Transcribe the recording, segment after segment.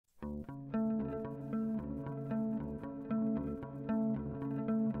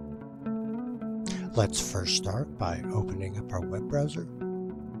Let's first start by opening up our web browser.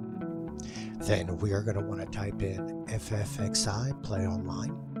 Then we are going to want to type in FFXI Play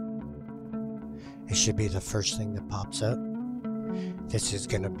Online. It should be the first thing that pops up. This is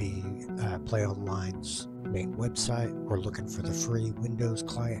going to be Play Online's main website. We're looking for the free Windows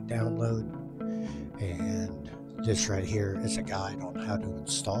client download, and this right here is a guide on how to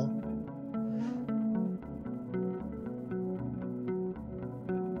install.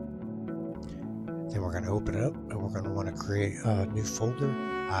 Then we're going to open it up, and we're going to want to create a new folder.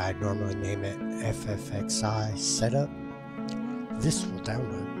 I normally name it FFXI Setup. This will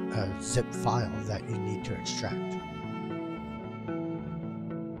download a zip file that you need to extract.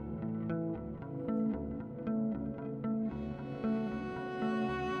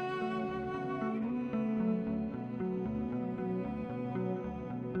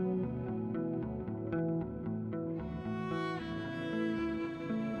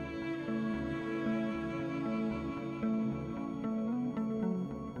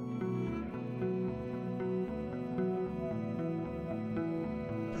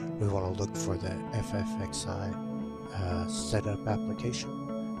 We want to look for the FFXI setup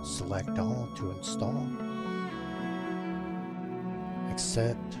application. Select all to install.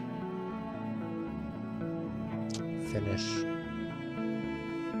 Accept. Finish.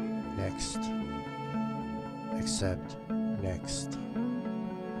 Next. Accept. Next.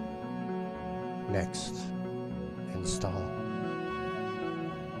 Next. Install.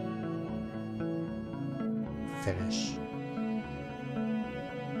 Finish.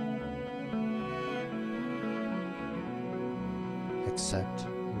 Accept,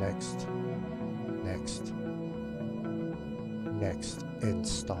 next, next, next,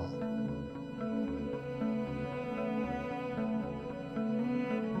 install.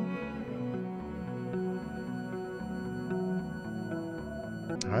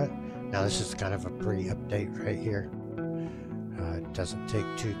 Alright, now this is kind of a pre-update right here. It doesn't take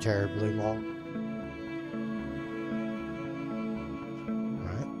too terribly long.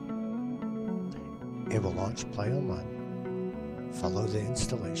 Alright, it will launch Play Online. Follow the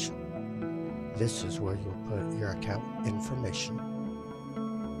installation. This is where you'll put your account information.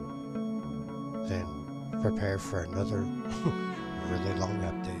 Then prepare for another really long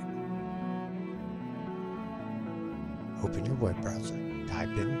update. Open your web browser,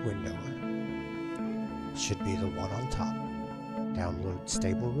 type in Windower. Should be the one on top. Download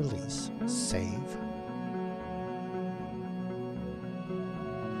stable release, save.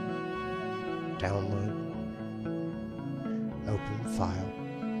 Download. Open file,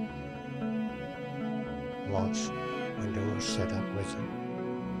 launch Windows Setup Wizard,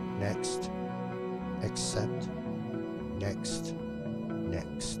 next, accept, next,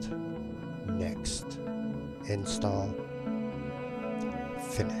 next, next, install,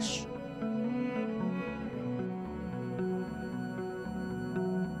 finish.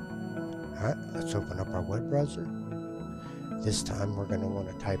 Alright, let's open up our web browser. This time we're going to want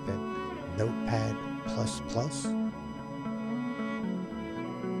to type in Notepad++.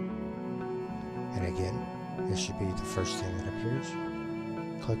 And again, this should be the first thing that appears.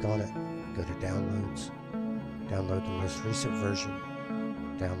 Click on it, go to Downloads, download the most recent version,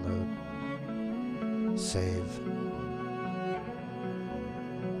 download, save,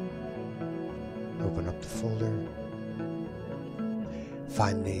 open up the folder,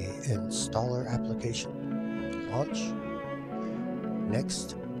 find the installer application, launch,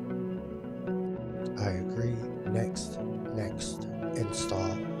 next, I agree, next, next,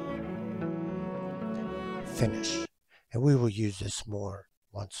 install, finish. And we will use this more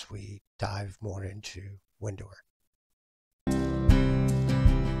once we dive more into Windower.